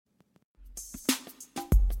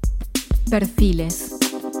Perfiles.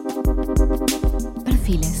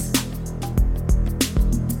 Perfiles.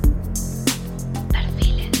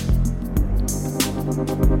 Perfiles.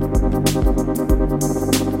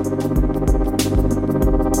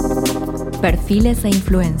 Perfiles e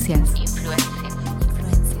influencias.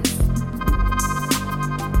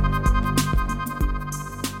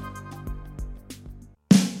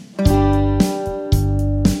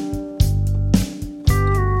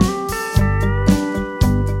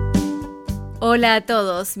 Hola a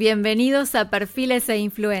todos, bienvenidos a Perfiles e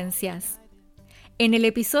Influencias. En el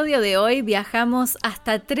episodio de hoy viajamos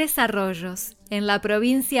hasta Tres Arroyos, en la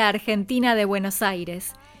provincia argentina de Buenos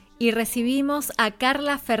Aires, y recibimos a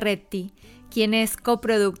Carla Ferretti, quien es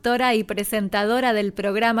coproductora y presentadora del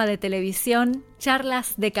programa de televisión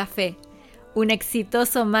Charlas de Café, un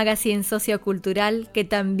exitoso magazine sociocultural que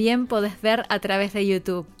también podés ver a través de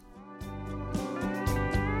YouTube.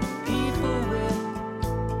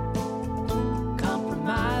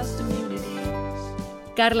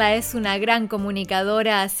 Carla es una gran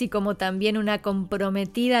comunicadora, así como también una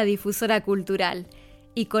comprometida difusora cultural,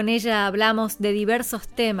 y con ella hablamos de diversos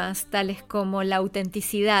temas, tales como la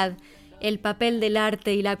autenticidad, el papel del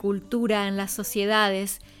arte y la cultura en las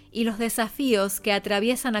sociedades y los desafíos que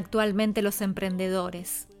atraviesan actualmente los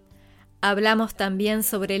emprendedores. Hablamos también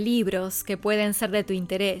sobre libros que pueden ser de tu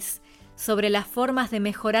interés, sobre las formas de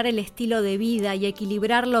mejorar el estilo de vida y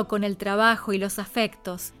equilibrarlo con el trabajo y los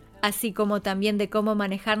afectos, así como también de cómo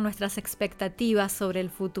manejar nuestras expectativas sobre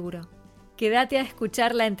el futuro. Quédate a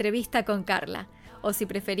escuchar la entrevista con Carla, o si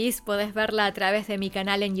preferís podés verla a través de mi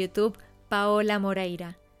canal en YouTube, Paola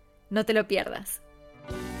Moreira. No te lo pierdas.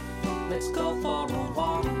 Let's go for a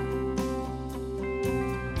walk.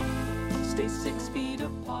 Stay 6 feet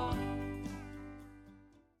apart.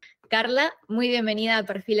 Carla, muy bienvenida a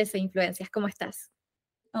Perfiles e Influencias. ¿Cómo estás?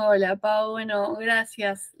 Hola, Pau. Bueno,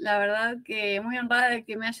 gracias. La verdad que muy honrada de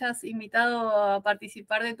que me hayas invitado a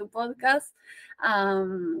participar de tu podcast, a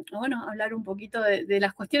hablar un poquito de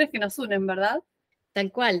las cuestiones que nos unen, ¿verdad?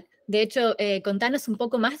 Tal cual. De hecho, contanos un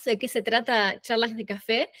poco más de qué se trata Charlas de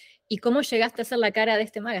Café y cómo llegaste a ser la cara de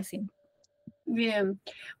este magazine. Bien.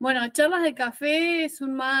 Bueno, Charlas de Café es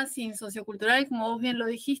un magazine sociocultural, como vos bien lo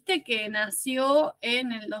dijiste, que nació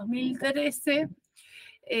en el 2013.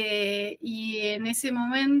 Y en ese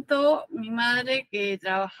momento mi madre, que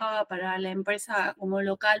trabajaba para la empresa como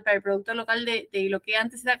local, para el productor local de lo que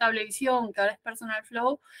antes era Cablevisión, que ahora es Personal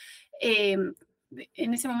Flow, en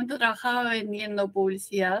ese momento trabajaba vendiendo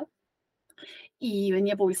publicidad y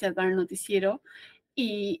vendía publicidad para el noticiero.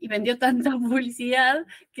 Y vendió tanta publicidad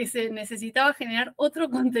que se necesitaba generar otro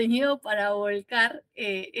contenido para volcar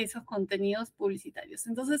esos contenidos publicitarios.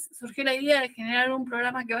 Entonces surgió la idea de generar un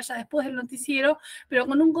programa que vaya después del noticiero, pero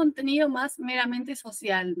con un contenido más meramente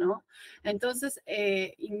social, ¿no? Entonces,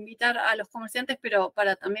 invitar a los comerciantes, pero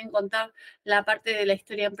para también contar la parte de la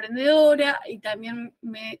historia emprendedora y también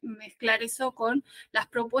mezclar eso con las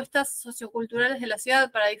propuestas socioculturales de la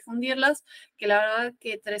ciudad para difundirlas, que la verdad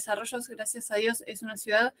que Tres Arroyos, gracias a Dios, es una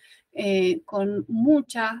ciudad con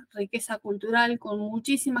mucha riqueza cultural, con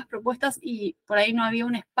muchísimas propuestas, y por ahí no había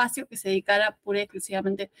un espacio que se dedicara pura y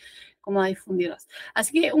exclusivamente como a difundirlas.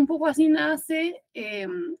 Así que un poco así nace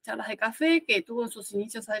Charlas de Café, que tuvo en sus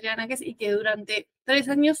inicios Adriana Ques y que durante 3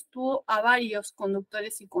 años tuvo a varios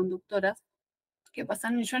conductores y conductoras que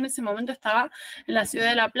pasaron. Yo en ese momento estaba en la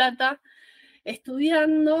ciudad de La Plata,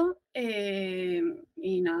 estudiando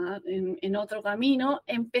y nada, en otro camino,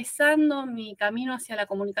 empezando mi camino hacia la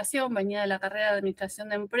comunicación. Venía de la carrera de administración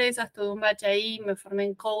de empresas, tuve un bache ahí, me formé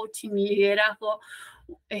en coaching y liderazgo,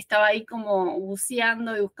 estaba ahí como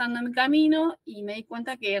buceando y buscando mi camino, y me di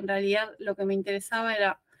cuenta que en realidad lo que me interesaba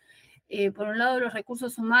era, por un lado, los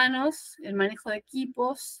recursos humanos, el manejo de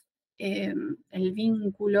equipos, el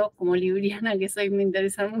vínculo, como libriana que soy, me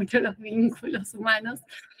interesan mucho los vínculos humanos,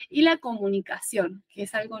 y la comunicación, que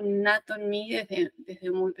es algo nato en mí desde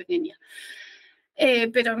muy pequeña.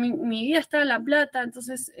 Pero mi vida está en La Plata,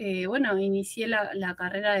 entonces, inicié la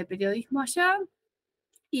carrera de periodismo allá,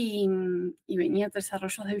 y venía a Tres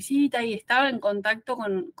Arroyos de visita y estaba en contacto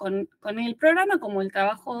con el programa, como el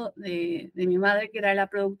trabajo de mi madre, que era la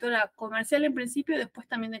productora comercial en principio, y después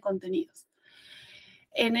también de contenidos.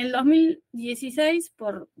 En el 2016,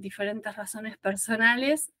 por diferentes razones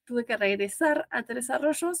personales, tuve que regresar a Tres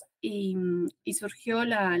Arroyos y surgió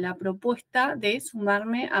la propuesta de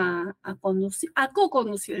sumarme a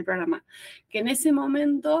co-conducir el programa, que en ese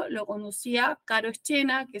momento lo conducía Caro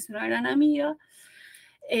Eschena, que es una gran amiga,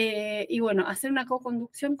 Y bueno, hacer una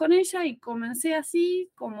co-conducción con ella y comencé así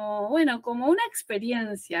como, bueno, como una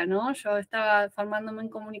experiencia, ¿no? Yo estaba formándome en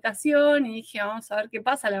comunicación y dije, vamos a ver qué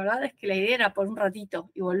pasa. La verdad es que la idea era por un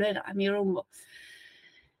ratito y volver a mi rumbo.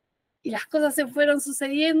 Y las cosas se fueron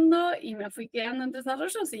sucediendo y me fui quedando en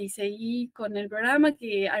desarrollos y seguí con el programa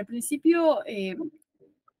que al principio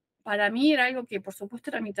para mí era algo que por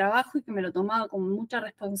supuesto era mi trabajo y que me lo tomaba con mucha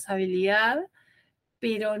responsabilidad,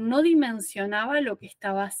 pero no dimensionaba lo que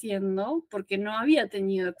estaba haciendo porque no había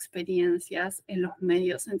tenido experiencias en los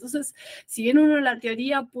medios. Entonces, si bien uno en la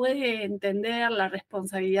teoría puede entender la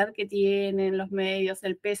responsabilidad que tienen los medios,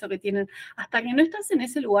 el peso que tienen, hasta que no estás en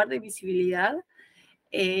ese lugar de visibilidad,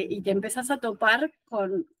 y te empezás a topar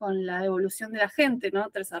con la devolución de la gente, ¿no?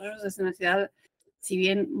 Tres Arroyos es una ciudad, si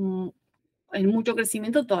bien en mucho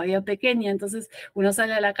crecimiento, todavía pequeña, entonces uno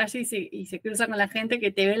sale a la calle y se cruza con la gente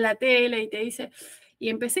que te ve en la tele y te dice, y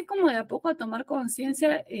empecé como de a poco a tomar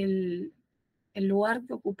conciencia el lugar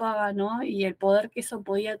que ocupaba, ¿no? Y el poder que eso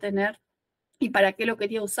podía tener y para qué lo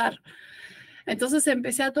quería usar. Entonces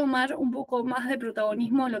empecé a tomar un poco más de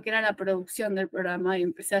protagonismo en lo que era la producción del programa y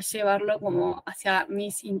empecé a llevarlo como hacia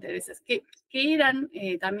mis intereses, que eran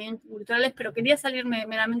también culturales, pero quería salirme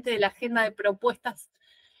meramente de la agenda de propuestas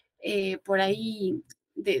por ahí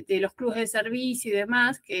de los clubes de servicio y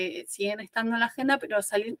demás, que siguen estando en la agenda, pero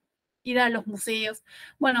salir, ir a los museos.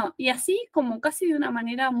 Bueno, y así como casi de una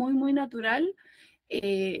manera muy, muy natural,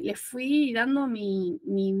 le fui dando mi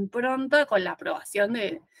impronta con la aprobación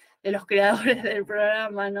de los creadores del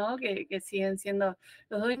programa, ¿no? Que siguen siendo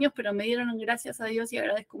los dueños, pero me dieron, gracias a Dios, y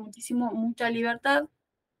agradezco muchísimo, mucha libertad,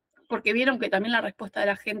 porque vieron que también la respuesta de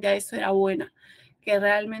la gente a eso era buena, que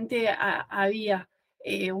realmente había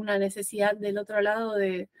una necesidad del otro lado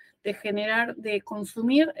de generar, de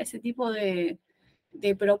consumir ese tipo de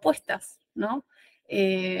propuestas, ¿no?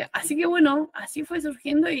 Así que bueno, así fue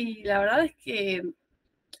surgiendo y la verdad es que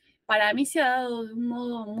para mí se ha dado de un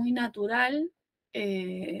modo muy natural,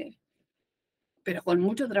 pero con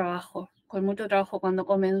mucho trabajo, con mucho trabajo. Cuando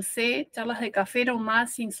comencé, Charlas de Café era un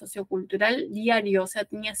magazine sociocultural diario, o sea,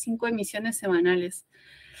 tenía 5 emisiones semanales,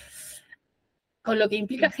 con lo que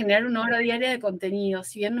implica generar una hora diaria de contenido.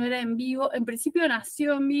 Si bien no era en vivo, en principio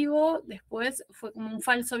nació en vivo, después fue como un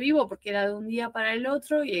falso vivo porque era de un día para el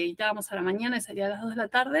otro y editábamos a la mañana y salía a las 2 de la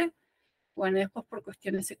tarde. Bueno, después por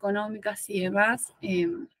cuestiones económicas y demás,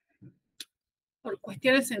 por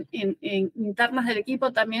cuestiones internas del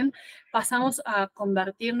equipo también pasamos a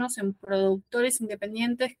convertirnos en productores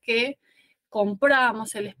independientes que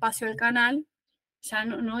comprábamos el espacio del canal, ya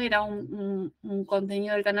no era un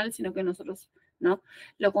contenido del canal, sino que nosotros ¿no?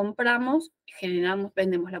 Lo compramos, generamos,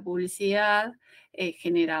 vendemos la publicidad,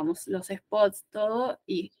 generamos los spots, todo,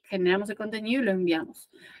 y generamos el contenido y lo enviamos.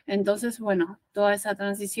 Entonces, bueno, toda esa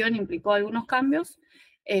transición implicó algunos cambios,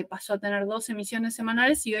 pasó a tener 2 emisiones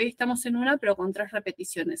semanales y hoy estamos en una, pero con 3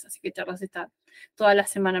 repeticiones, así que Charlas está toda la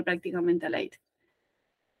semana prácticamente al aire.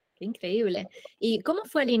 Qué increíble. ¿Y cómo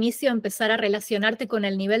fue al inicio empezar a relacionarte con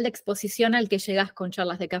el nivel de exposición al que llegás con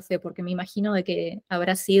Charlas de Café? Porque me imagino de que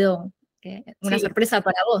habrá sido una Sí, sorpresa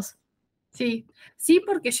para vos. sí, sí,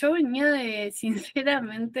 porque yo venía de,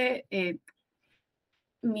 sinceramente,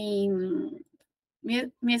 mi,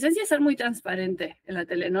 mi esencia es ser muy transparente en la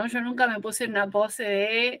tele, ¿no? Yo nunca me puse en una pose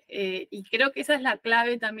de, y creo que esa es la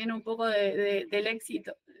clave también un poco del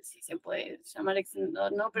éxito, si se puede llamar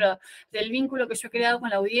éxito, ¿no? Pero del vínculo que yo he creado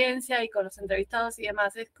con la audiencia y con los entrevistados y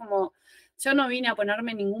demás. Es como, yo no vine a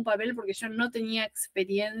ponerme ningún papel porque yo no tenía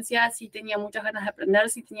experiencia, sí tenía muchas ganas de aprender,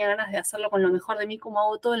 sí tenía ganas de hacerlo con lo mejor de mí como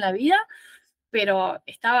hago todo en la vida, pero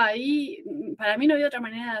estaba ahí, para mí no había otra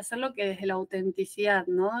manera de hacerlo que desde la autenticidad,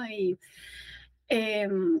 ¿no? Y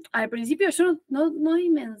al principio yo no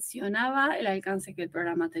dimensionaba el alcance que el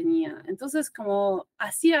programa tenía. Entonces, como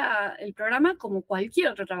hacía el programa como cualquier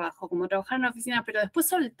otro trabajo, como trabajar en una oficina, pero después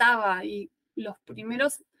soltaba y los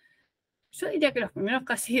primeros, yo diría que los primeros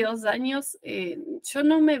casi 2 años, yo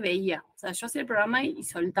no me veía. O sea, yo hacía el programa y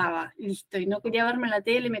soltaba, listo, y no quería verme en la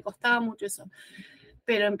tele, me costaba mucho eso,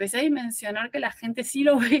 pero empecé a dimensionar que la gente sí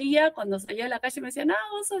lo veía cuando salía a la calle, me decían, ah,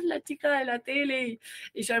 vos sos la chica de la tele,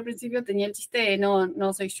 y yo al principio tenía el chiste de, no,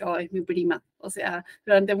 no soy yo, es mi prima, o sea,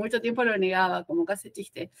 durante mucho tiempo lo negaba, como que hace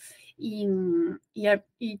chiste, y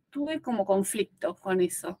tuve como conflicto con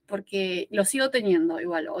eso, porque lo sigo teniendo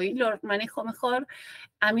igual, hoy lo manejo mejor,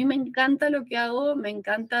 a mí me encanta lo que hago, me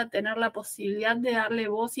encanta tener la posibilidad de darle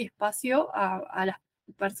voz y espacio a las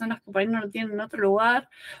personas que por ahí no lo tienen en otro lugar,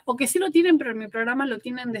 o que sí lo tienen, pero en mi programa lo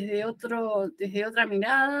tienen desde otra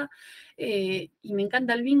mirada, y me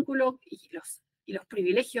encanta el vínculo y los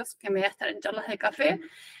privilegios que me da estar en Charlas de Café,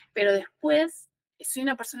 pero después soy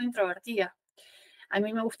una persona introvertida. A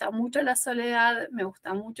mí me gusta mucho la soledad, me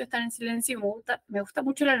gusta mucho estar en silencio, y me gusta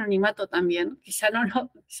mucho el anonimato también, que ya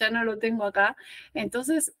no lo tengo acá.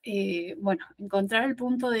 Entonces, bueno, encontrar el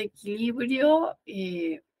punto de equilibrio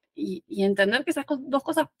y entender que esas dos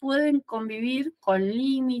cosas pueden convivir con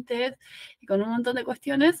límites y con un montón de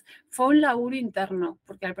cuestiones, fue un laburo interno,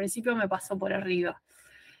 porque al principio me pasó por arriba.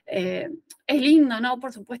 Es lindo, ¿no?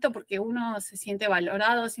 Por supuesto, porque uno se siente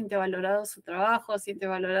valorado su trabajo, siente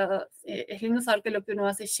valorado, es lindo saber que lo que uno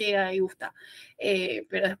hace llega y gusta.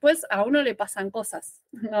 Pero después a uno le pasan cosas,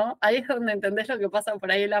 ¿no? Ahí es donde entendés lo que pasa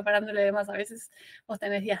por ahí en la farándula y demás. A veces vos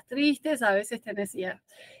tenés días tristes, a veces tenés días...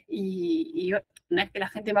 Y no es que la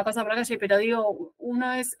gente me pasa por la calle, pero digo,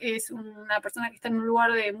 uno es una persona que está en un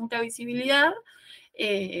lugar de mucha visibilidad,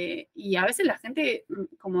 y a veces la gente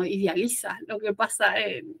como idealiza lo que pasa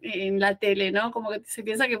en la tele, ¿no? Como que se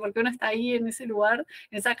piensa que porque uno está ahí en ese lugar,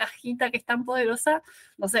 en esa cajita que es tan poderosa,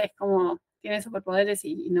 no sé, es como tiene superpoderes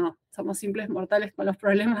y no, somos simples mortales con los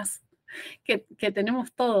problemas que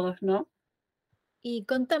tenemos todos, ¿no? Y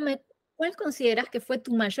contame, ¿cuál consideras que fue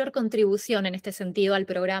tu mayor contribución en este sentido al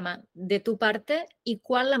programa de tu parte y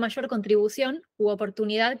cuál la mayor contribución u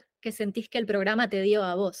oportunidad que sentís que el programa te dio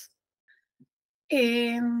a vos?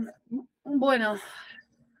 Eh, bueno,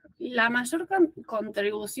 la mayor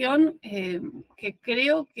contribución que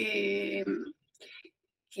creo que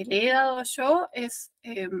le he dado yo es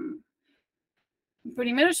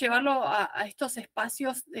primero llevarlo a estos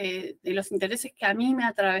espacios de los intereses que a mí me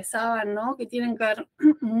atravesaban, ¿no? Que tienen que ver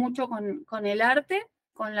mucho con el arte,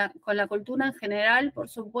 con la cultura en general, por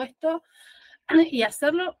supuesto, y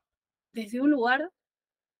hacerlo desde un lugar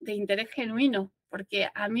de interés genuino, porque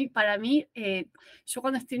para mí, yo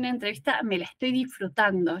cuando estoy en una entrevista me la estoy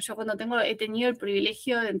disfrutando. Yo cuando he tenido el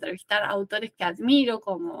privilegio de entrevistar a autores que admiro,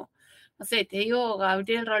 como, no sé, te digo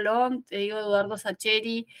Gabriel Rolón, te digo Eduardo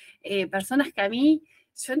Sacheri, personas que a mí,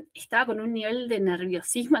 yo estaba con un nivel de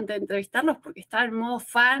nerviosismo antes de entrevistarlos porque estaba en modo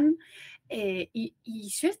fan, y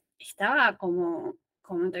yo estaba como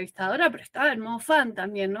entrevistadora, pero estaba en modo fan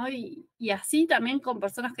también, ¿no? Y así también con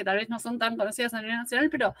personas que tal vez no son tan conocidas a nivel nacional,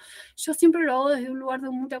 pero yo siempre lo hago desde un lugar de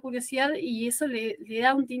mucha curiosidad y eso le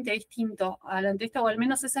da un tinte distinto a la entrevista, o al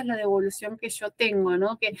menos esa es la devolución que yo tengo,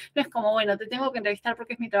 ¿no? Que no es como, bueno, te tengo que entrevistar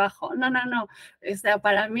porque es mi trabajo. No, no, no. O sea,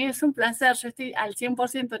 para mí es un placer, yo estoy al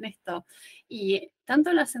 100% en esto. Y tanto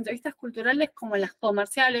en las entrevistas culturales como en las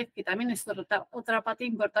comerciales, que también es otra parte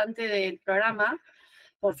importante del programa,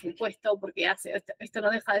 por supuesto, porque esto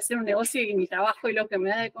no deja de ser un negocio y mi trabajo y lo que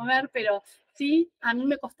me da de comer, pero sí, a mí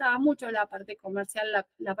me costaba mucho la parte comercial,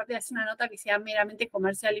 la parte de hacer una nota que sea meramente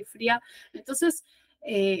comercial y fría. Entonces,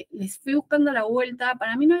 les fui buscando la vuelta.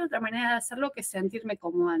 Para mí no hay otra manera de hacerlo que sentirme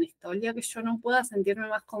cómoda en esto. El día que yo no pueda sentirme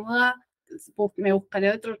más cómoda, me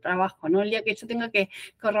buscaré otro trabajo, ¿no? El día que yo tenga que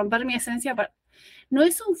corromper mi esencia no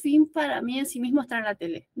es un fin para mí en sí mismo estar en la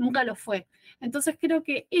tele, nunca lo fue. Entonces creo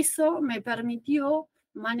que eso me permitió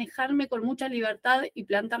manejarme con mucha libertad y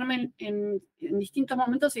plantarme en distintos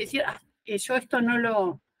momentos y decir, yo esto no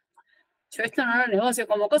lo negocio,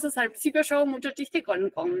 como cosas al principio yo hago mucho chiste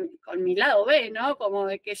con mi lado B, ¿no? Como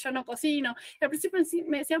de que yo no cocino. Y al principio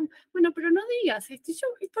me decían, bueno, pero no digas esto. Y yo,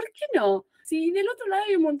 ¿y por qué no? Si del otro lado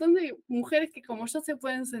hay un montón de mujeres que como yo se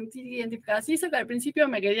pueden sentir identificadas. Y eso que al principio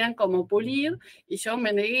me querían como pulir y yo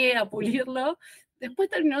me negué a pulirlo. Después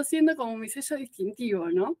terminó siendo como mi sello distintivo,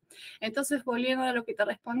 ¿no? Entonces, volviendo a lo que te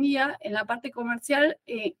respondía, en la parte comercial,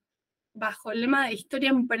 bajo el lema de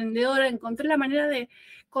historia emprendedora, encontré la manera de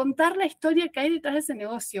contar la historia que hay detrás de ese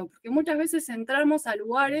negocio, porque muchas veces entramos a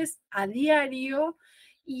lugares a diario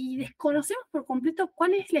y desconocemos por completo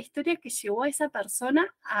cuál es la historia que llevó a esa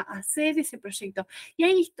persona a hacer ese proyecto. Y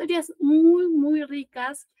hay historias muy, muy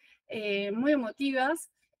ricas, muy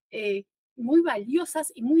emotivas, eh, muy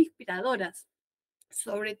valiosas y muy inspiradoras.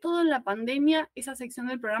 Sobre todo en la pandemia, esa sección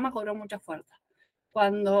del programa cobró mucha fuerza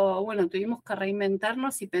cuando, bueno, tuvimos que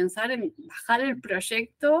reinventarnos y pensar en bajar el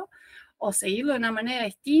proyecto o seguirlo de una manera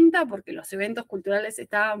distinta porque los eventos culturales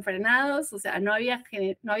estaban frenados, o sea, no había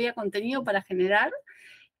contenido para generar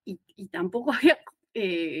y tampoco había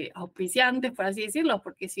auspiciantes, por así decirlo,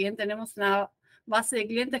 porque si bien tenemos una base de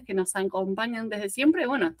clientes que nos acompañan desde siempre,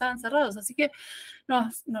 bueno, estaban cerrados, así que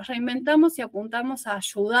nos reinventamos y apuntamos a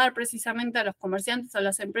ayudar precisamente a los comerciantes, a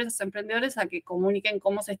las empresas, emprendedores, a que comuniquen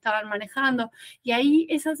cómo se estaban manejando. Y ahí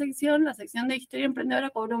esa sección, la sección de historia emprendedora,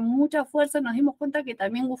 cobró mucha fuerza. Nos dimos cuenta que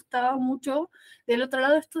también gustaba mucho del otro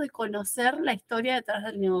lado esto de conocer la historia detrás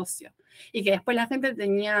del negocio. Y que después la gente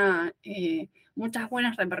tenía muchas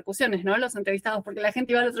buenas repercusiones, ¿no? Los entrevistados, porque la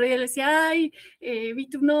gente iba al otro día y le decía, ay, vi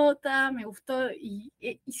tu nota, me gustó, y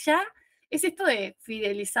ya es esto de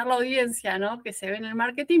fidelizar la audiencia, ¿no? Que se ve en el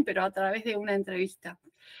marketing, pero a través de una entrevista.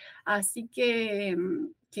 Así que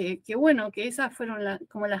bueno, que esas fueron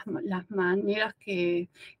como las maneras que...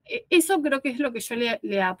 Eso creo que es lo que yo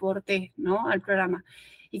le aporté, ¿no? Al programa.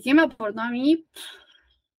 ¿Y qué me aportó a mí?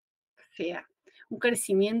 Sea un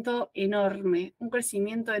crecimiento enorme, un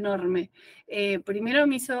crecimiento enorme. Primero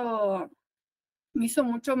me hizo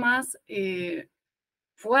mucho más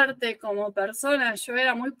fuerte como persona. Yo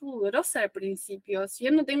era muy pudorosa al principio. Si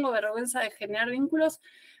yo no tengo vergüenza de generar vínculos,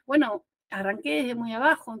 bueno, arranqué desde muy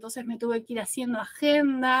abajo, entonces me tuve que ir haciendo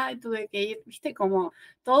agenda, tuve que ir, viste, como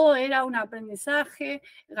todo era un aprendizaje,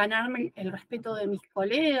 ganarme el respeto de mis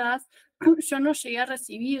colegas. Yo no llegué a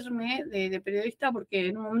recibirme de periodista porque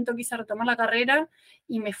en un momento quise retomar la carrera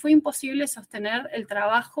y me fue imposible sostener el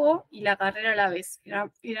trabajo y la carrera a la vez.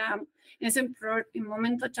 En ese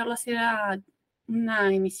momento Charlas era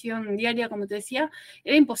una emisión diaria, como te decía,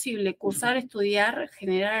 era imposible cursar, estudiar,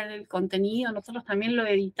 generar el contenido. Nosotros también lo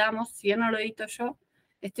editamos, si bien no lo edito yo,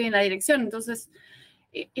 estoy en la dirección, entonces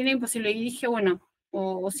era imposible. Y dije, bueno,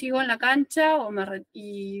 o sigo en la cancha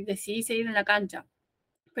y decidí seguir en la cancha.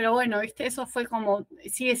 Pero bueno, viste, eso fue como,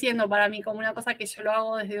 sigue siendo para mí como una cosa que yo lo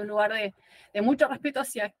hago desde un lugar de mucho respeto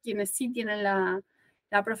hacia quienes sí tienen la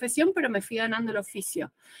profesión, pero me fui ganando el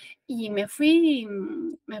oficio. Y me fui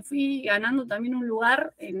ganando también un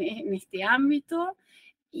lugar en este ámbito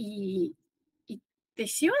y te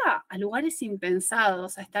lleva a lugares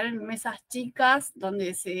impensados, a estar en mesas chicas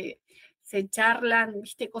donde se charlan,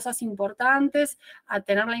 viste, cosas importantes, a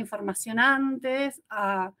tener la información antes,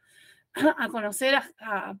 a conocer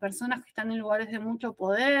a personas que están en lugares de mucho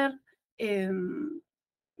poder.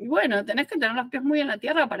 Y bueno, tenés que tener los pies muy en la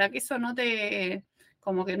tierra para que eso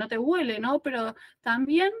como que no te huele, ¿no? Pero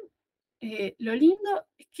también lo lindo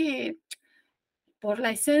es que por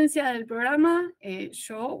la esencia del programa,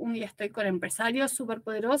 yo un día estoy con empresarios súper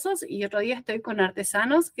poderosos y otro día estoy con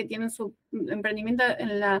artesanos que tienen su emprendimiento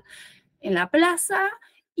en la plaza,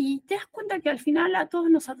 y te das cuenta que al final a todos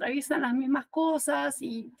nos atraviesan las mismas cosas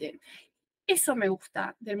eso me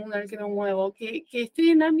gusta del mundo en el que me muevo, que estoy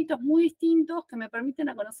en ámbitos muy distintos que me permiten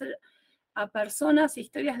a conocer a personas e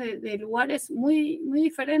historias de lugares muy, muy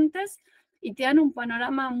diferentes y te dan un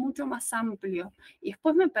panorama mucho más amplio. Y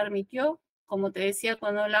después me permitió, como te decía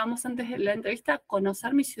cuando hablábamos antes de la entrevista,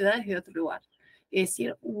 conocer mis ciudades de otro lugar. Y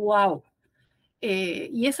decir, wow.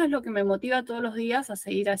 Y eso es lo que me motiva todos los días a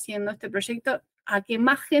seguir haciendo este proyecto, a que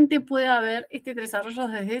más gente pueda ver este desarrollo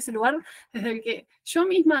desde ese lugar, desde el que yo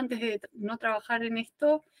misma antes de no trabajar en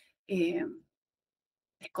esto, eh,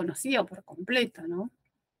 desconocía por completo, ¿no?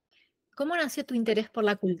 ¿Cómo nació tu interés por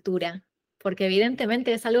la cultura? Porque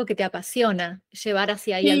evidentemente es algo que te apasiona, llevar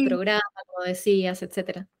hacia ahí al Sí, programa, como decías,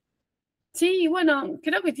 etcétera. sí, bueno,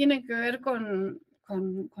 creo que tiene que ver con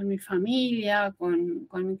mi familia, con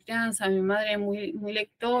mi crianza. Mi madre muy, muy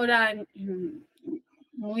lectora,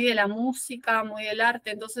 muy de la música, muy del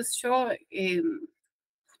arte. Entonces yo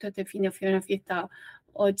justo este fin de fui a una fiesta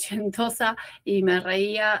ochentosa y me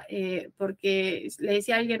reía porque le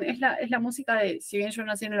decía a alguien, es la música si bien yo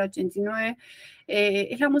nací en el 89,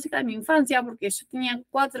 es la música de mi infancia, porque yo tenía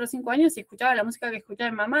 4 o 5 años y escuchaba la música que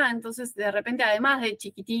escuchaba mi mamá. Entonces de repente, además de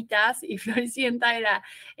Chiquititas y Floricienta, era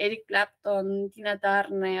Eric Clapton, Tina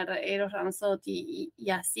Turner, Eros Ramazzotti y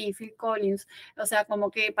así, Phil Collins. O sea,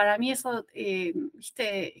 como que para mí eso,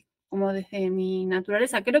 viste, como desde mi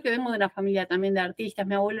naturaleza. Creo que vengo de una familia también de artistas.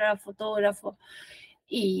 Mi abuelo era fotógrafo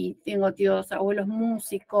y tengo tíos, abuelos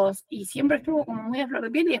músicos, y siempre estuvo como muy a flor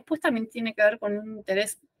de piel. Y después también tiene que ver con un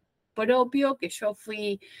interés propio que yo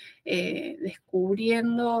fui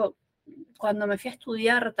descubriendo cuando me fui a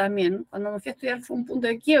estudiar también. Cuando me fui a estudiar fue un punto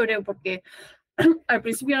de quiebre porque al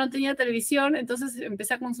principio no tenía televisión, entonces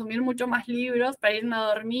empecé a consumir mucho más libros para irme a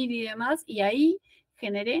dormir y demás, y ahí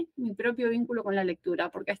generé mi propio vínculo con la lectura,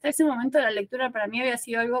 porque hasta ese momento la lectura para mí había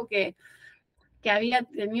sido algo que había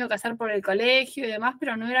tenido que hacer por el colegio y demás,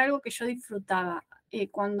 pero no era algo que yo disfrutaba.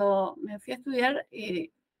 Cuando me fui a estudiar,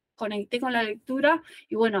 conecté con la lectura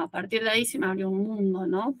y bueno, a partir de ahí se me abrió un mundo,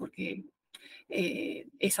 ¿no? Porque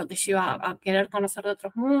eso te lleva a querer conocer de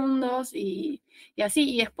otros mundos y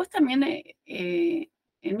así. Y después también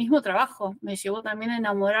el mismo trabajo me llevó también a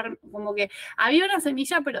enamorar, como que había una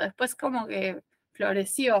semilla, pero después como que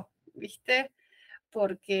floreció, ¿viste?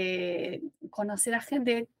 Porque conocer a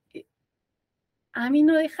gente, a mí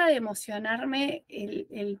no deja de emocionarme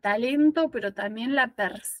el talento, pero también la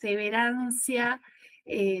perseverancia,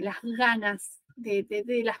 las ganas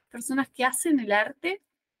de las personas que hacen el arte,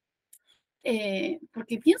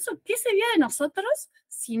 porque pienso, ¿qué sería de nosotros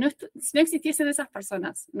si no existiesen esas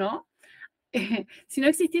personas, ¿no? Si no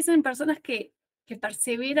existiesen personas que que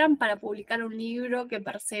perseveran para publicar un libro, que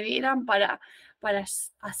perseveran para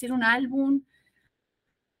hacer un álbum.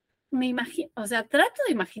 Me imagino, o sea, trato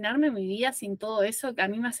de imaginarme mi vida sin todo eso que a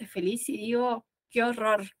mí me hace feliz y digo, qué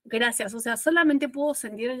horror, gracias. O sea, solamente puedo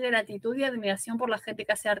sentir gratitud y admiración por la gente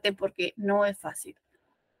que hace arte porque no es fácil,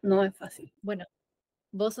 no es fácil. Bueno,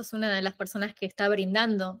 vos sos una de las personas que está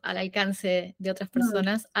brindando al alcance de otras Mm.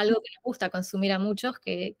 personas algo que les gusta consumir a muchos,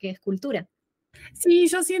 que es cultura. Sí,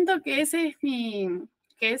 yo siento que ese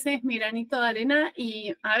es mi granito de arena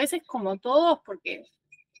y a veces como todos, porque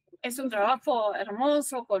es un trabajo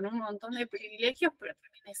hermoso con un montón de privilegios, pero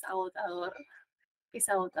también es agotador. Es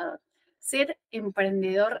agotador. Ser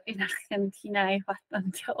emprendedor en Argentina es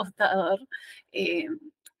bastante agotador. Eh,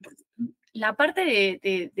 la parte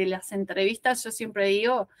de las entrevistas, yo siempre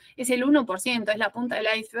digo, es el 1%, es la punta del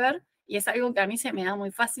iceberg y es algo que a mí se me da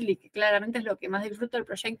muy fácil y que claramente es lo que más disfruto del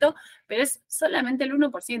proyecto, pero es solamente el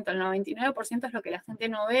 1%, el 99% es lo que la gente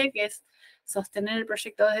no ve, que es sostener el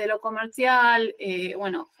proyecto desde lo comercial,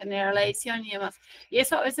 bueno, generar la edición y demás. Y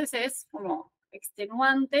eso a veces es como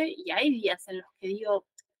extenuante y hay días en los que digo,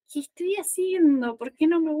 ¿qué estoy haciendo? ¿Por qué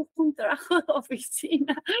no me busco un trabajo de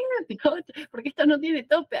oficina? Porque esto no tiene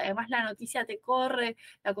tope, además la noticia te corre,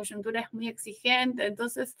 la coyuntura es muy exigente,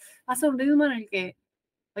 entonces pasa un ritmo en el que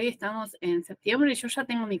hoy estamos en septiembre y yo ya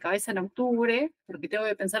tengo mi cabeza en octubre, porque tengo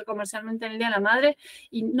que pensar comercialmente en el Día de la Madre,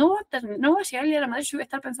 y no va a llegar el Día de la Madre, yo voy a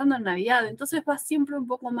estar pensando en Navidad, entonces va siempre un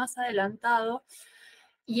poco más adelantado,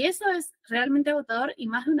 y eso es realmente agotador, y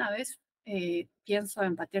más de una vez pienso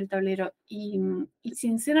en patear el tablero, y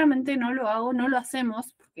sinceramente no lo hago, no lo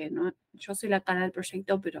hacemos, porque no, yo soy la cara del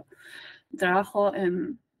proyecto, pero trabajo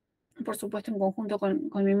por supuesto, en conjunto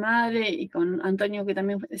con mi madre y con Antonio, que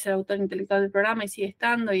también es el autor intelectual del programa y sigue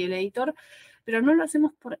estando, y el editor, pero no lo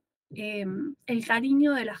hacemos por el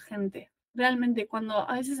cariño de la gente. Realmente, cuando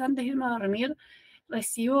a veces antes de irme a dormir,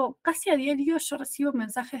 recibo, casi a diario, yo recibo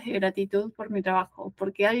mensajes de gratitud por mi trabajo,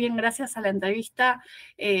 porque alguien, gracias a la entrevista,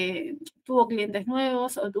 tuvo clientes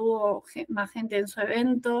nuevos o tuvo más gente en su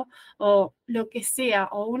evento o lo que sea,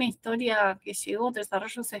 o una historia que llegó a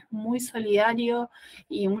desarrollos es muy solidario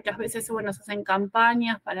y muchas veces, bueno, se hacen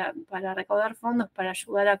campañas para recaudar fondos para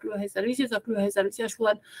ayudar a clubes de servicios, o clubes de servicios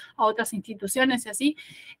ayudan a otras instituciones y así.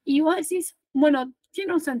 Y vos decís, bueno,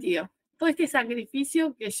 tiene un sentido. Todo este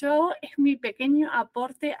sacrificio que yo hago es mi pequeño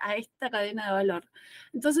aporte a esta cadena de valor.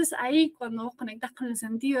 Entonces ahí cuando vos conectás con el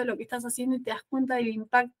sentido de lo que estás haciendo y te das cuenta del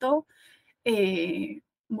impacto,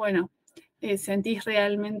 bueno, sentís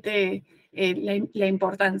realmente la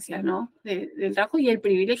importancia, ¿no? Del trabajo y el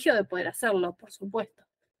privilegio de poder hacerlo, por supuesto.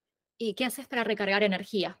 ¿Y qué haces para recargar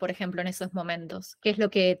energías, por ejemplo, en esos momentos? ¿Qué es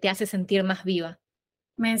lo que te hace sentir más viva?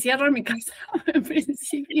 Me encierro en mi casa en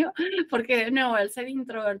principio, porque de nuevo, al ser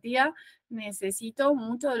introvertida, necesito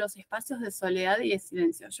mucho de los espacios de soledad y de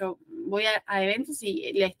silencio. Yo voy a eventos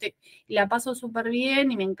y la paso súper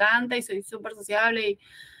bien y me encanta y soy súper sociable,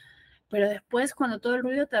 pero después cuando todo el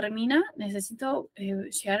ruido termina, necesito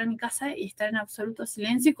llegar a mi casa y estar en absoluto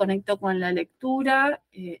silencio y conecto con la lectura,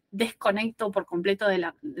 desconecto por completo de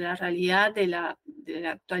la realidad, de la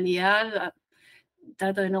actualidad,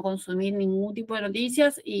 trato de no consumir ningún tipo de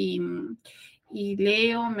noticias y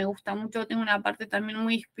leo, me gusta mucho, tengo una parte también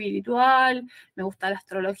muy espiritual, me gusta la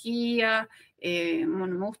astrología, bueno,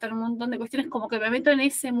 me gustan un montón de cuestiones, como que me meto en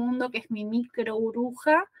ese mundo que es mi micro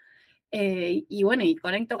burbuja, y bueno, y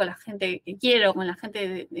conecto con la gente que quiero, con la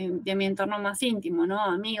gente de mi entorno más íntimo, ¿no?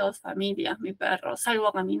 Amigos, familias, mi perro, salgo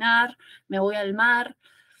a caminar, me voy al mar,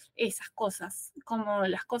 esas cosas, como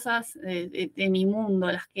las cosas de mi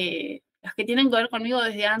mundo, las que tienen que ver conmigo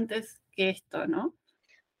desde antes que esto, ¿no?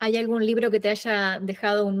 ¿Hay algún libro que te haya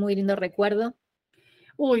dejado un muy lindo recuerdo?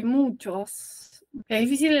 Uy, muchos. Es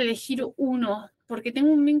difícil elegir uno, porque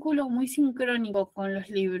tengo un vínculo muy sincrónico con los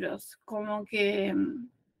libros, como que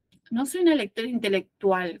no soy una lectora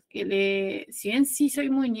intelectual, si bien sí soy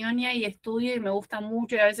muy ñoña y estudio y me gusta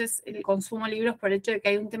mucho y a veces consumo libros por el hecho de que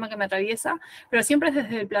hay un tema que me atraviesa, pero siempre es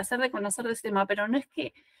desde el placer de conocer de ese tema, pero no es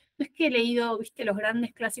que he leído, viste, los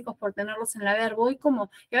grandes clásicos por tenerlos en la ver, voy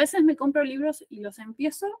como, y a veces me compro libros y los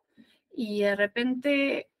empiezo y de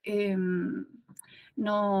repente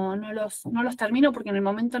no los termino porque en el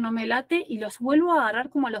momento no me late y los vuelvo a agarrar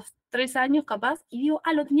como a los 3 años capaz y digo,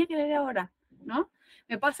 lo tenía que leer ahora, ¿no?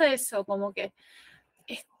 Me pasa eso, como que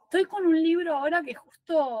estoy con un libro ahora que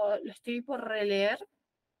justo lo estoy por releer,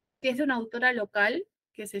 que es de una autora local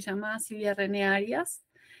que se llama Silvia René Arias,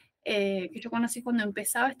 que yo conocí cuando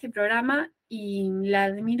empezaba este programa y la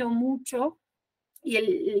admiro mucho. Y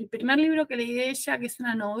el primer libro que leí de ella, que es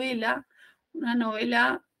una novela,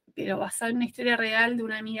 pero basada en una historia real de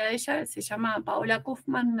una amiga de ella, se llama Paola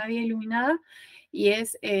Kaufman, Una vida iluminada, y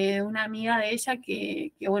es una amiga de ella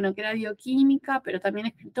bueno, que era bioquímica, pero también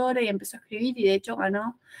escritora y empezó a escribir y de hecho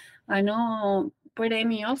ganó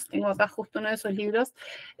premios, tengo acá justo uno de esos libros,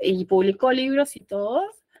 y publicó libros y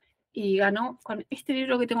todos, y ganó con este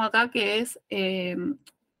libro que tengo acá que es El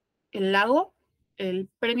Lago, el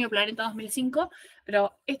Premio Planeta 2005,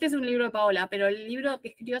 pero este es un libro de Paola, pero el libro que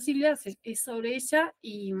escribió Silvia es sobre ella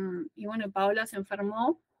y bueno, Paola se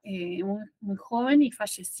enfermó muy joven y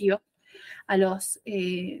falleció a los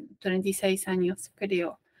 36 años,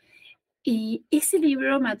 creo. Y ese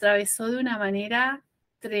libro me atravesó de una manera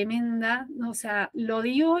tremenda, o sea, lo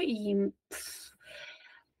digo y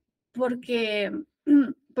porque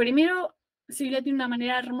primero Silvia tiene una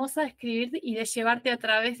manera hermosa de escribir y de llevarte a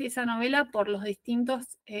través de esa novela por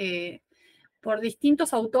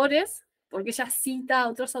distintos autores, porque ella cita a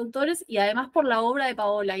otros autores y además por la obra de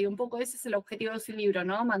Paola, y un poco ese es el objetivo de ese libro,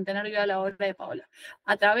 ¿no? Mantener viva la obra de Paola.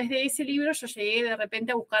 A través de ese libro yo llegué de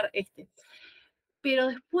repente a buscar este. Pero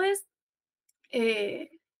después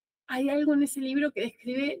hay algo en ese libro que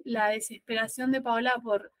describe la desesperación de Paola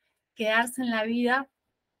por quedarse en la vida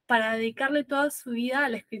para dedicarle toda su vida a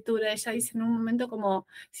la escritura. Ella dice en un momento como,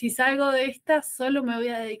 si salgo de esta, solo me voy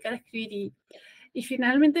a dedicar a escribir y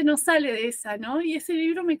finalmente no sale de esa, ¿no? Y ese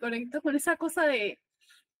libro me conectó con esa cosa de,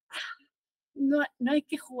 no hay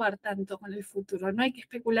que jugar tanto con el futuro, no hay que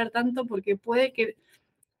especular tanto porque puede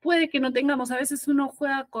que no tengamos, a veces uno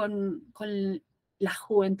juega con la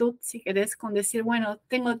juventud, si querés, con decir, bueno,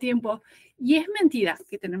 tengo tiempo, y es mentira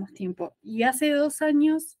que tenemos tiempo. Y hace 2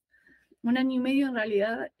 años, un año y medio en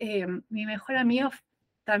realidad, mi mejor amigo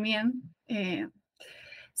también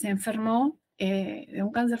se enfermó de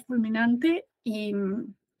un cáncer fulminante y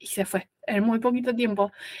se fue en muy poquito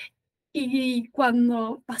tiempo. Y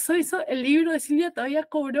cuando pasó eso, el libro de Silvia todavía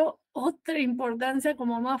cobró otra importancia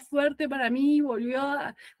como más fuerte para mí,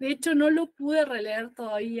 de hecho no lo pude releer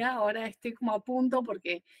todavía, ahora estoy como a punto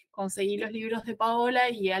porque conseguí los libros de Paola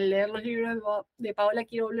y al leer los libros de Paola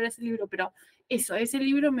quiero volver a ese libro, pero ese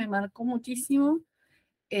libro me marcó muchísimo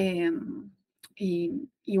eh,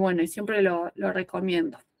 y bueno, y siempre lo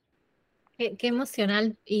recomiendo. Qué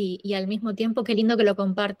emocional y al mismo tiempo qué lindo que lo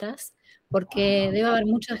compartas, porque debe haber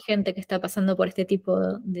mucha gente que está pasando por este tipo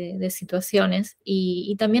de situaciones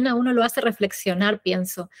y también a uno lo hace reflexionar,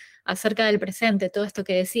 pienso, acerca del presente, todo esto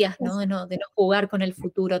que decías, ¿no? De no jugar con el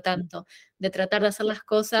futuro tanto, de tratar de hacer las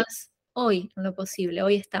cosas hoy, en lo posible,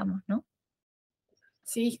 hoy estamos, ¿no?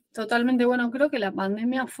 Sí, totalmente. Bueno, creo que la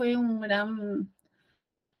pandemia fue un gran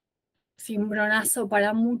cimbronazo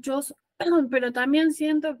para muchos, pero también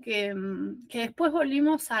siento que después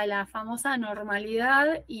volvimos a la famosa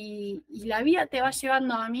normalidad y la vida te va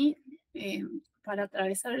llevando a mí. eh, para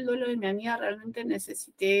atravesar el duelo de mi amiga realmente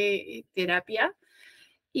necesité terapia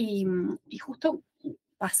y justo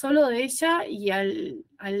pasó lo de ella y a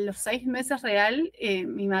los 6 meses real,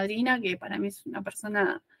 mi madrina, que para mí es una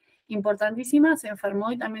persona importantísima, se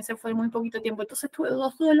enfermó y también se fue muy poquito tiempo. Entonces tuve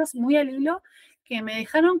 2 duelos muy al hilo que me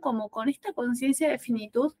dejaron como con esta conciencia de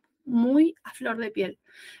finitud muy a flor de piel.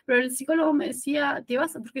 Pero el psicólogo me decía, te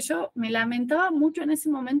vas, porque yo me lamentaba mucho en ese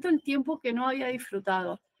momento el tiempo que no había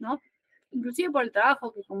disfrutado, ¿no? Inclusive por el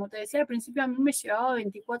trabajo, que como te decía al principio a mí me llevaba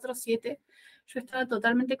 24/7, yo estaba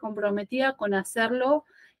totalmente comprometida con hacerlo,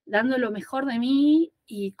 dando lo mejor de mí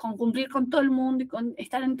y con cumplir con todo el mundo y con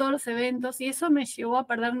estar en todos los eventos. Y eso me llevó a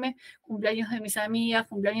perderme cumpleaños de mis amigas,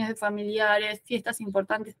 cumpleaños de familiares, fiestas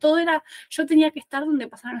importantes. Todo era, yo tenía que estar donde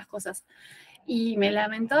pasaran las cosas. Y me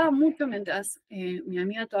lamentaba mucho mientras mi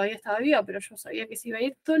amiga todavía estaba viva, pero yo sabía que se iba a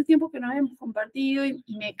ir todo el tiempo que no habíamos compartido y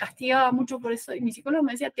me castigaba mucho por eso. Y mi psicólogo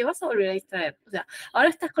me decía, te vas a volver a distraer. O sea, ahora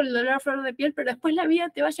estás con el dolor a flor de piel, pero después la vida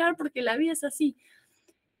te va a llevar porque la vida es así.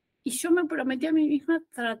 Y yo me prometí a mí misma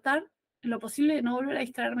tratar en lo posible de no volver a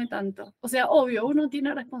distraerme tanto. O sea, obvio, uno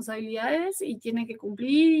tiene responsabilidades y tiene que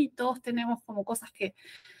cumplir y todos tenemos como cosas que...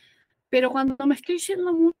 Pero cuando me estoy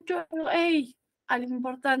yendo mucho, hey, al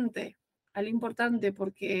importante,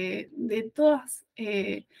 porque de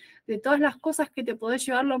todas las cosas que te podés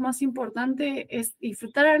llevar, lo más importante es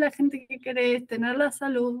disfrutar a la gente que querés, tener la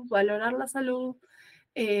salud, valorar la salud,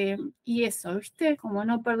 y eso, ¿viste? Como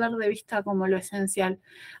no perder de vista como lo esencial.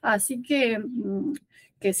 Así que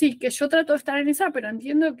sí, que yo trato de estar en esa, pero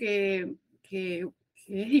entiendo que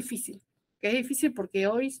es difícil, porque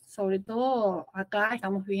hoy, sobre todo acá,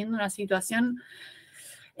 estamos viviendo una situación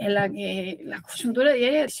en la que la coyuntura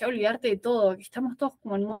diaria es ya olvidarte de todo, que estamos todos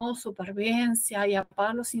como en modo supervivencia y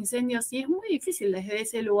apagar los incendios, y es muy difícil desde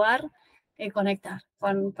ese lugar conectar,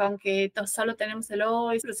 con que solo tenemos el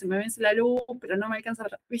hoy, pero se me vence la luz, pero no me alcanza,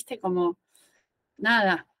 viste, como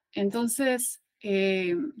nada. Entonces,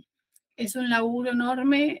 es un laburo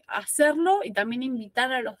enorme hacerlo y también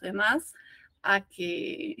invitar a los demás a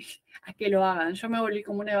que lo hagan. Yo me volví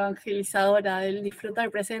como una evangelizadora del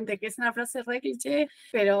disfrutar presente, que es una frase re cliché,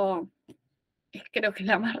 pero creo que es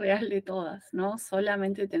la más real de todas, ¿no?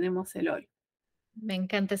 Solamente tenemos el hoy. Me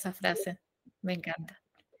encanta esa frase, me encanta.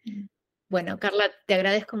 Bueno, Carla, te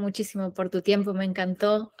agradezco muchísimo por tu tiempo, me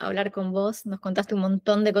encantó hablar con vos, nos contaste un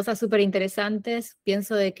montón de cosas súper interesantes,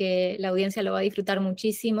 pienso de que la audiencia lo va a disfrutar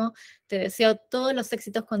muchísimo, te deseo todos los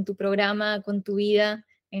éxitos con tu programa, con tu vida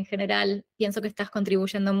en general, pienso que estás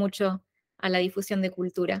contribuyendo mucho a la difusión de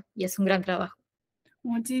cultura y es un gran trabajo.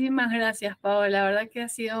 Muchísimas gracias, Pau. La verdad que ha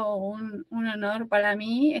sido un honor para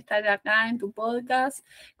mí estar acá en tu podcast,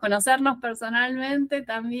 conocernos personalmente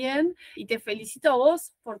también. Y te felicito a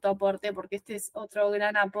vos por tu aporte, porque este es otro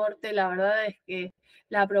gran aporte. La verdad es que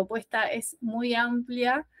la propuesta es muy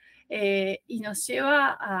amplia y nos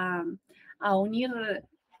lleva a unir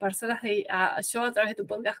personas yo a través de tu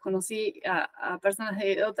podcast conocí a personas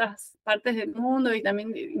de otras partes del mundo y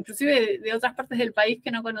también inclusive de otras partes del país que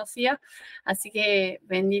no conocía, así que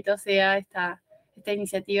bendito sea esta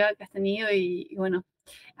iniciativa que has tenido y bueno,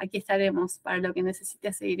 aquí estaremos para lo que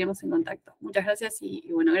necesites, seguiremos en contacto. Muchas gracias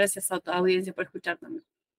y bueno, gracias a tu audiencia por escuchar también.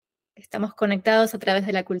 Estamos conectados a través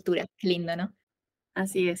de la cultura, qué lindo, ¿no?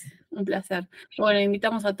 Así es, un placer. Bueno,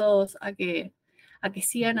 invitamos a todos a que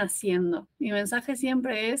sigan haciendo. Mi mensaje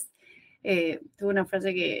siempre es, tuve una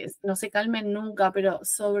frase que es, no se calmen nunca, pero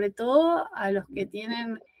sobre todo a los que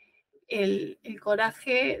tienen el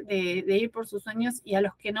coraje de ir por sus sueños y a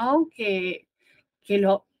los que no, que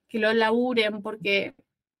lo laburen, porque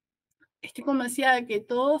estoy convencida de que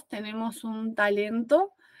todos tenemos un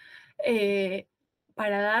talento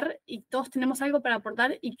para dar y todos tenemos algo para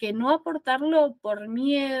aportar y que no aportarlo por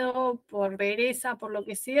miedo, por pereza, por lo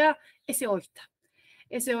que sea, es egoísta.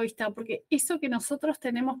 Es egoísta, porque eso que nosotros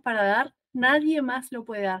tenemos para dar, nadie más lo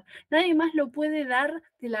puede dar. Nadie más lo puede dar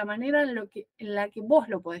de la manera en la que vos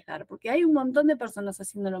lo podés dar, porque hay un montón de personas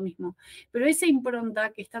haciendo lo mismo. Pero esa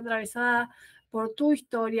impronta que está atravesada por tu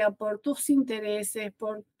historia, por tus intereses,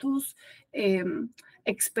 por tus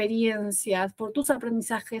experiencias, por tus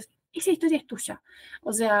aprendizajes, esa historia es tuya.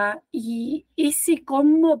 O sea, y ese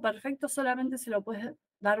combo perfecto solamente se lo puedes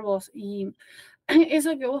dar vos. Y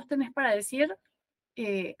eso que vos tenés para decir,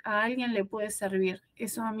 a alguien le puede servir.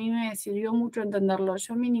 Eso a mí me sirvió mucho entenderlo.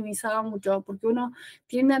 Yo minimizaba mucho porque uno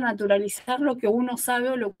tiende a naturalizar lo que uno sabe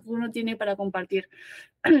o lo que uno tiene para compartir.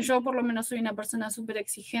 Yo por lo menos soy una persona súper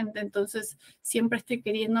exigente, entonces siempre estoy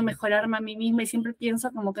queriendo mejorarme a mí misma y siempre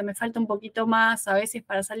pienso como que me falta un poquito más a veces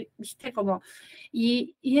para salir, ¿viste? Como,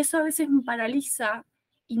 y eso a veces me paraliza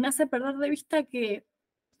y me hace perder de vista que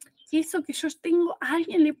eso que yo tengo a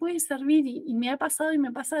alguien le puede servir y me ha pasado y me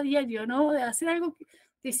pasa a diario, ¿no? De hacer algo,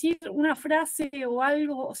 decir una frase o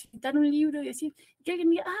algo, o citar un libro y decir, que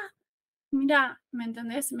alguien diga, mira, ¿me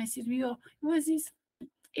entendés? Me sirvió. Y vos decís,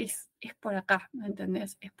 es por acá, ¿me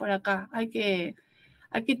entendés? Es por acá. Hay que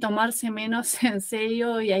tomarse menos en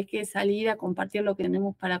serio y hay que salir a compartir lo que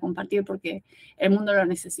tenemos para compartir porque el mundo lo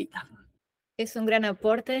necesita. Es un gran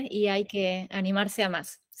aporte y hay que animarse a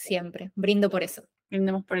más, siempre. Brindo por eso.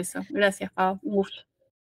 Brindemos por eso. Gracias, Pau. Un gusto.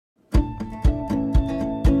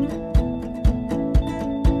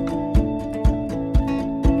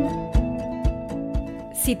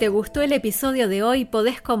 Si te gustó el episodio de hoy,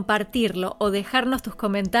 podés compartirlo o dejarnos tus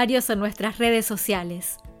comentarios en nuestras redes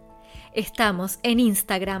sociales. Estamos en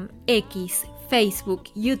Instagram, X, Facebook,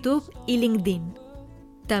 YouTube y LinkedIn.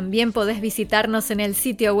 También podés visitarnos en el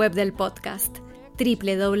sitio web del podcast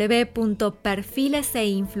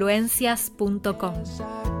www.perfileseinfluencias.com.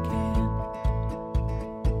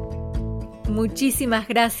 Muchísimas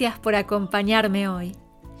gracias por acompañarme hoy.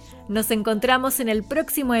 Nos encontramos en el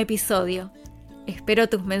próximo episodio. Espero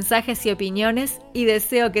tus mensajes y opiniones y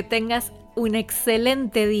deseo que tengas un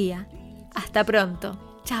excelente día. Hasta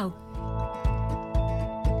pronto. Chao.